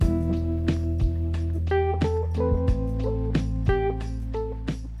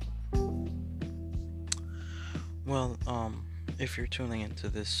if you're tuning into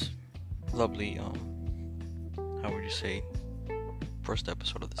this lovely, how would you say, first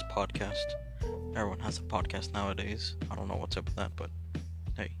episode of this podcast. Everyone has a podcast nowadays. I don't know what's up with that, but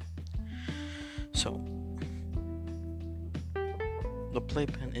hey. So, the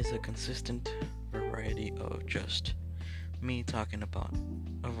playpen is a consistent variety of just me talking about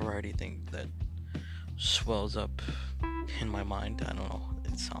a variety of things that swells up in my mind. I don't know,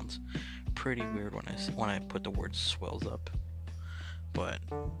 it sounds pretty weird when I put the word swells up, but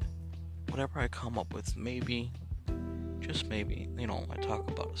whatever I come up with, maybe, just maybe, I talk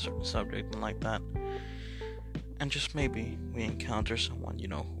about a certain subject and like that, and just maybe we encounter someone,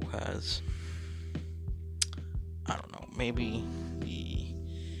 who has, I don't know, maybe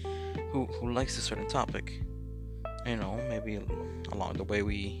who likes a certain topic, maybe along the way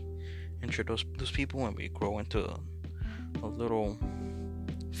we introduce those people and we grow into a little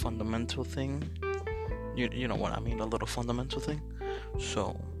fundamental thing, you know what I mean, a little fundamental thing,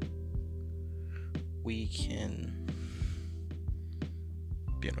 so we can,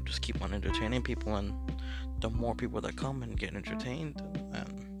 just keep on entertaining people, and the more people that come and get entertained,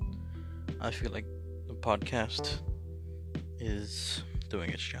 and I feel like the podcast is doing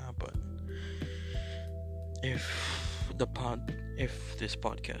its job. But if this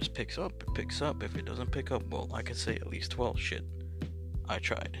podcast picks up, it picks up. If it doesn't pick up, well, I could say at least, well, shit, I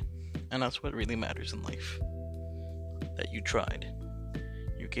tried. And that's what really matters in life, that you tried.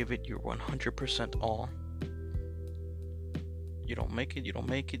 You give it your 100% all. You don't make it,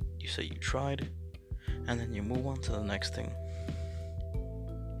 you say you tried, and then you move on to the next thing.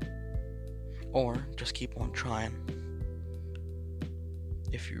 Or just keep on trying.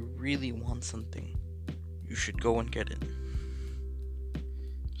 If you really want something, you should go and get it.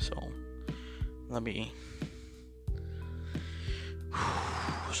 So let me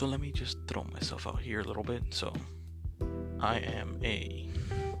just throw myself out here a little bit. So I am a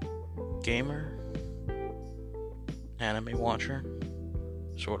gamer, anime watcher,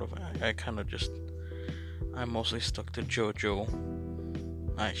 sort of. I mostly stuck to JoJo.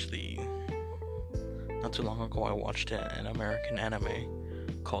 Actually, not too long ago I watched an American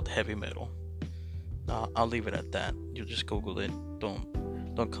anime called Heavy Metal. I'll leave it at that. You just Google it. Don't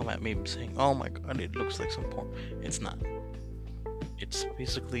come at me saying, "Oh my god, it looks like some porn." It's not. It's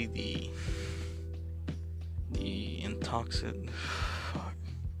basically the intoxicant.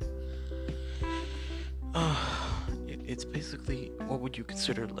 It's basically, what would you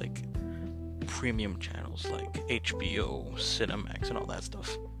consider like premium channels like HBO, Cinemax, and all that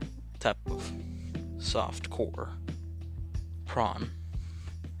stuff. Type of soft core prawn.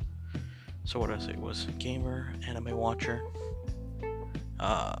 So what I say was gamer, anime watcher,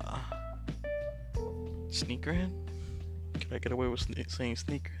 sneakerhead. Can I get away with saying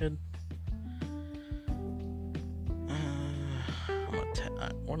sneakerhead?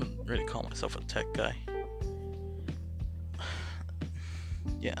 I wouldn't really call myself a tech guy.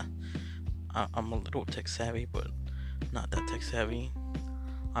 Yeah, I'm a little tech savvy, but not that tech savvy.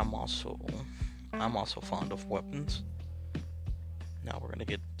 I'm also fond of weapons. Now we're gonna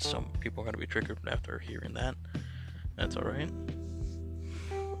get some people are gonna be triggered after hearing that. That's alright.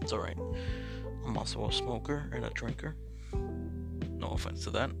 It's alright. I'm also a smoker and a drinker. No offense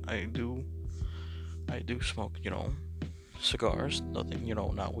to that. I do smoke, cigars. Nothing,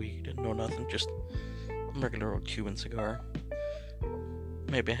 not weed, no nothing. Just a regular old Cuban cigar.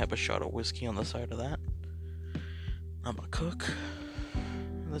 Maybe I have a shot of whiskey on the side of that. I'm a cook.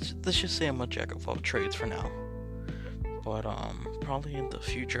 Let's just say I'm a jack of all trades for now. But probably in the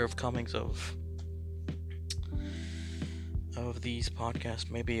future of comings of these podcasts,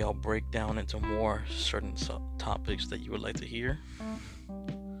 maybe I'll break down into more certain topics that you would like to hear.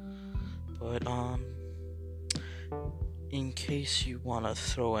 But in case you want to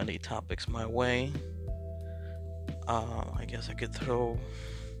throw any topics my way, I guess I could throw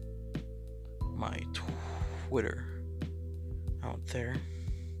my Twitter out there.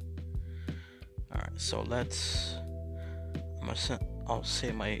 Alright, so I'll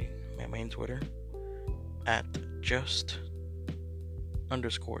say my main Twitter at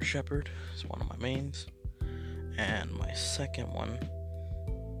just_Shepherd is one of my mains, and my second one,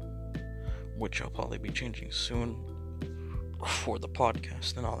 which I'll probably be changing soon for the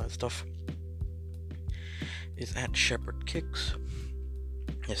podcast and all that stuff, is at Shepherd Kicks.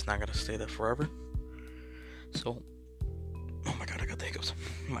 It's not gonna stay there forever. So, oh my god, I got the hiccups.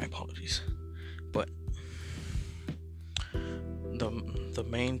 My apologies. But the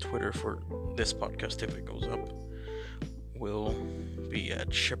main Twitter for this podcast, if it goes up, will be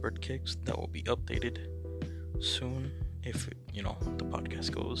at Shepherd Kicks. That will be updated soon if the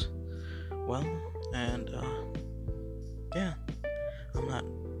podcast goes well. And yeah, I'm not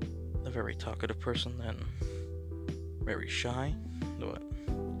a very talkative person and very shy, but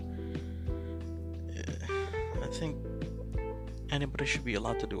I think anybody should be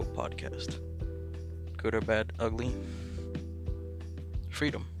allowed to do a podcast. Good or bad, ugly,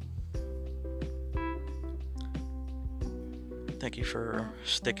 freedom. Thank you for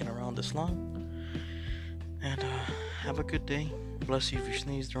sticking around this long, and have a good day. Bless you if you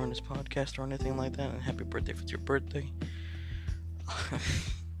sneeze during this podcast or anything like that, and happy birthday if it's your birthday.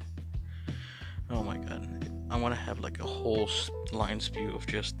 Oh my god, I want to have like a whole line spew of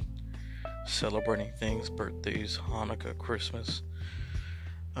just celebrating things, birthdays, Hanukkah, Christmas.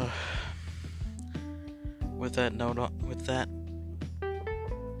 With that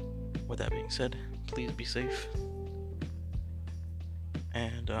being said, please be safe,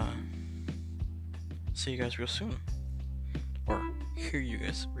 and see you guys real soon, or hear you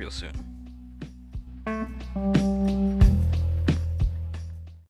guys real soon.